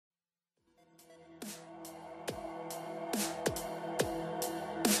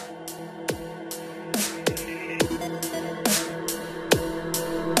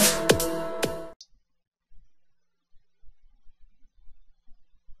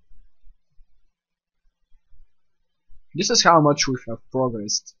This is how much we have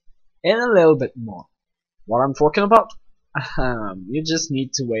progressed. And a little bit more. What I'm talking about? You just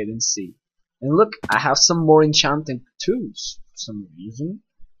need to wait and see. And look, I have some more enchanting tools for some reason.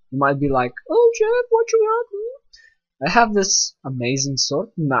 You might be like, oh Jeff, what you got? I have this amazing sword.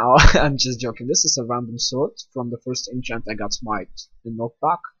 Now, I'm just joking. This is a random sword from the first enchant I got smite in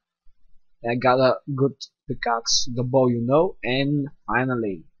knockback. I got a good pickaxe, the bow you know, and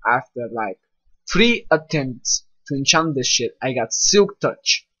finally, after like 3 attempts to enchant this shit, I got silk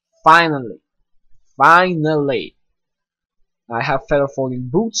touch. Finally. Finally. I have feather falling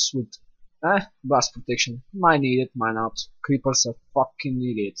boots with blast protection. Might need it, might not. Creepers are fucking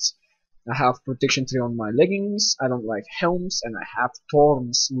idiots. I have protection 3 on my leggings, I don't like helms, and I have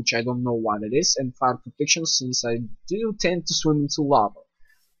thorns, which I don't know what it is, and fire protection since I do tend to swim into lava.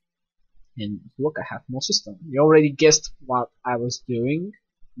 And look, I have more system. You already guessed what I was doing,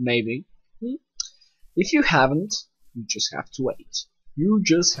 maybe. If you haven't, you just have to wait. You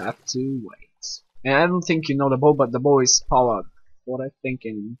just have to wait. And I don't think you know the bow, but the bow is powered. What I think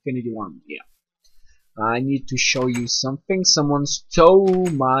in Infinity 1, yeah. I need to show you something. Someone stole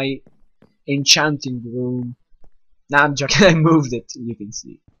my enchanting room. Nah, I'm joking. I moved it. You can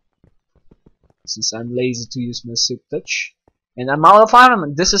see. Since I'm lazy to use my silk touch, and I'm out of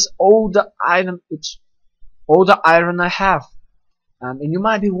iron. This is all the iron. Oops, all the iron I have. And you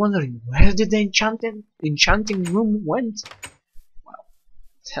might be wondering, where did the enchanting room went?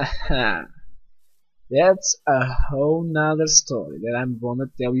 Well, that's a whole nother story that I'm gonna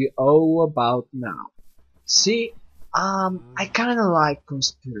tell you all about now. See, I kinda like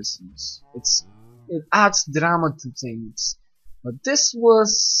conspiracies. It adds drama to things. But this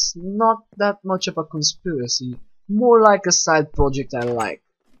was not that much of a conspiracy, more like a side project I like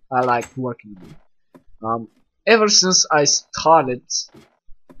working on. Ever since I started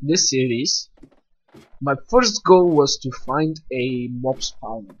this series, my first goal was to find a mob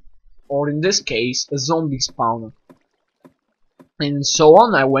spawner, or in this case, a zombie spawner. And so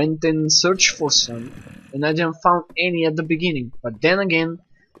on, I went and searched for some, and I didn't find any at the beginning. But then again,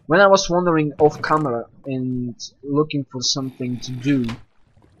 when I was wandering off camera and looking for something to do,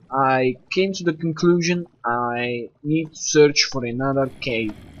 I came to the conclusion I need to search for another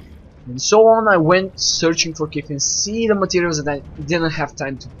cave. And so on, I went searching for cave and see the materials that I didn't have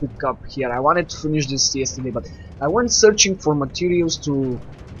time to pick up here. I wanted to finish this yesterday, but I went searching for materials to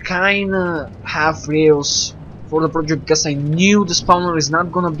kinda have rails for the project because I knew the spawner is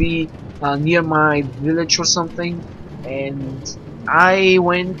not gonna be near my village or something. And I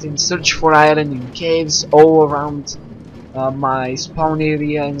went and searched for iron in caves all around my spawn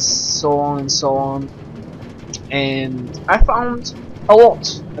area and so on and so on. And I found a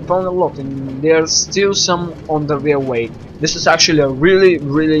lot. And there's still some on the railway. This is actually a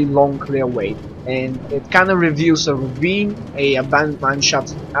really long railway, and it kind of reveals a ravine, a abandoned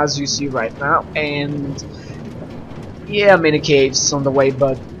mineshaft as you see right now, and yeah, many caves on the way.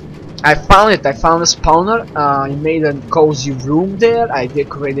 But I found it. I found a spawner. I made a cozy room there. I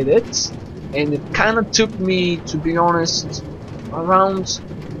decorated it, and it kind of took me, to be honest, around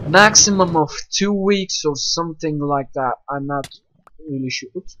a maximum of 2 weeks or something like that. I'm not really sure.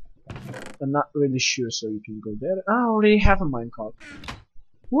 Oops. I'm not really sure, so you can go there. I already have a minecart.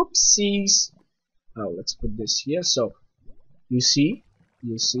 Whoopsies. Oh, let's put this here. So you see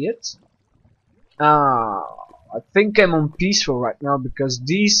it. I think I'm on peaceful right now because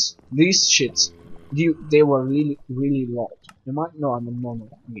these shits, they were really loud. Am I? No, I'm on normal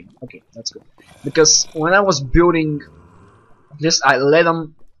again. Okay, that's good. Because when I was building this, I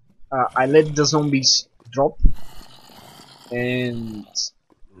let the zombies drop, and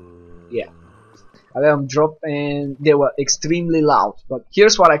yeah, I let them drop, and they were extremely loud. But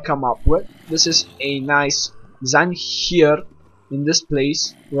here's what I come up with. This is a nice design. Here in this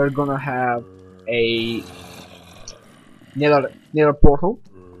place, we're gonna have a nether portal,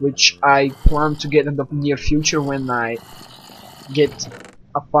 which I plan to get in the near future when I get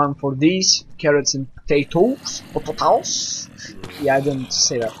a farm for these carrots and potatoes. Yeah, I didn't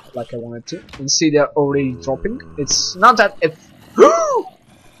say that like I wanted to. And see, they're already dropping. It's not that it.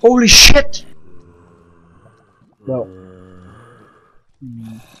 Holy shit! Well,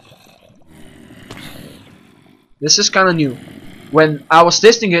 this is kind of new. When I was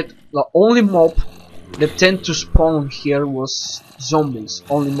testing it, the only mob that tend to spawn here was zombies.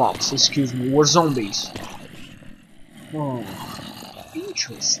 Only mobs, excuse me, were zombies. Oh,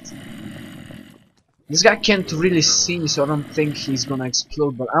 interesting. This guy can't really see me, so I don't think he's gonna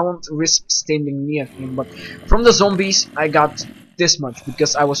explode, but I won't risk standing near him. But from the zombies, I got this much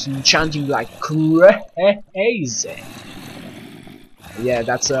because I was enchanting like crazy. Yeah,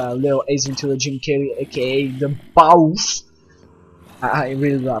 that's a little Ace Ventura Jim Carrey, aka the Boss. I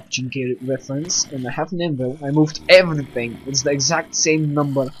really love Jim Carrey reference, and I have an anvil. I moved everything. It's the exact same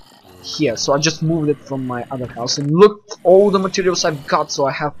number here, so I just moved it from my other house. And look, all the materials I've got. So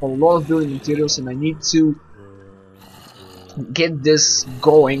I have a lot of building materials, and I need to get this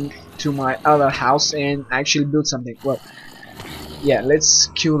going to my other house and actually build something. Well, yeah, let's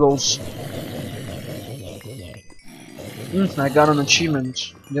kill those. I got an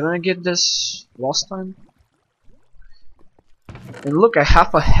achievement. Did I get this last time? And look, I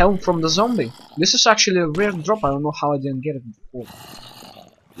have a helm from the zombie. This is actually a rare drop. I don't know how I didn't get it before.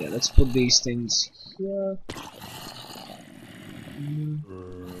 Yeah, let's put these things here.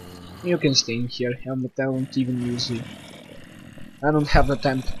 You can stay in here, helmet. I won't even use it. I don't have the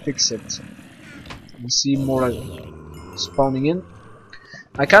time to fix it. You see more spawning in.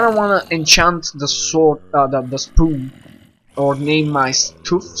 I kind of want to enchant the sword, the spoon, or name my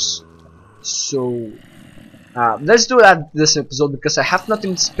stuffs. So let's do that this episode because I have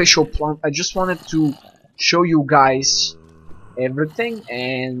nothing special planned. I just wanted to show you guys everything,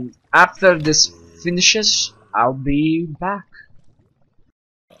 and after this finishes, I'll be back.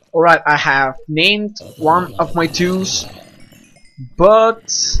 Alright, I have named one of my tools,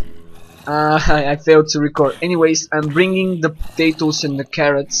 but I failed to record. Anyways, I'm bringing the potatoes and the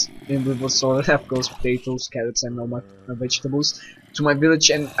carrots in reverse order. Of course, potatoes, carrots, and all my vegetables to my village,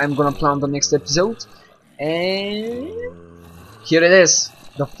 and I'm gonna plant the next episode. And here it is,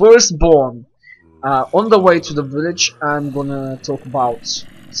 the firstborn. On the way to the village, I'm gonna talk about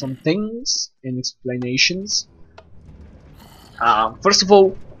some things and explanations. First of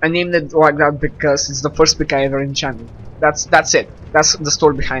all, I named it like that because it's the first pick I ever enchanted. That's it. That's the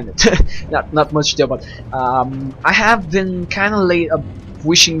story behind it. not much there, but I have been kind of late of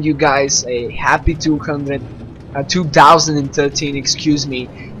wishing you guys a happy 2013. Excuse me.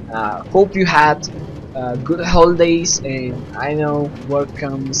 Hope you had good holidays, and I know work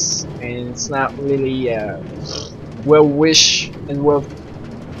comes and it's not really well wish and well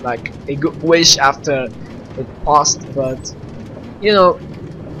like a good wish after it passed, but you know,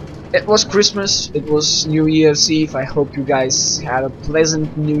 it was Christmas, it was New Year's Eve. I hope you guys had a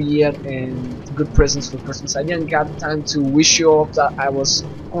pleasant New Year and good presents for Christmas. I didn't get time to wish you all of that. I was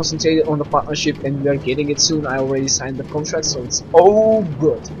concentrated on the partnership and we are getting it soon. I already signed the contract, so it's all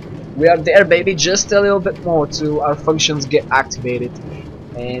good. We are there, baby. Just a little bit more to our functions get activated.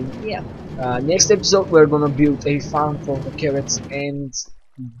 And yeah, next episode we're gonna build a farm for the carrots and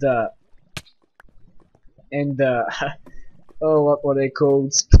the oh, what were they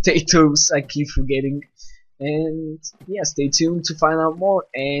called? Potatoes, I keep forgetting. And yeah, stay tuned to find out more,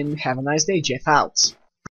 and have a nice day. Jeff out.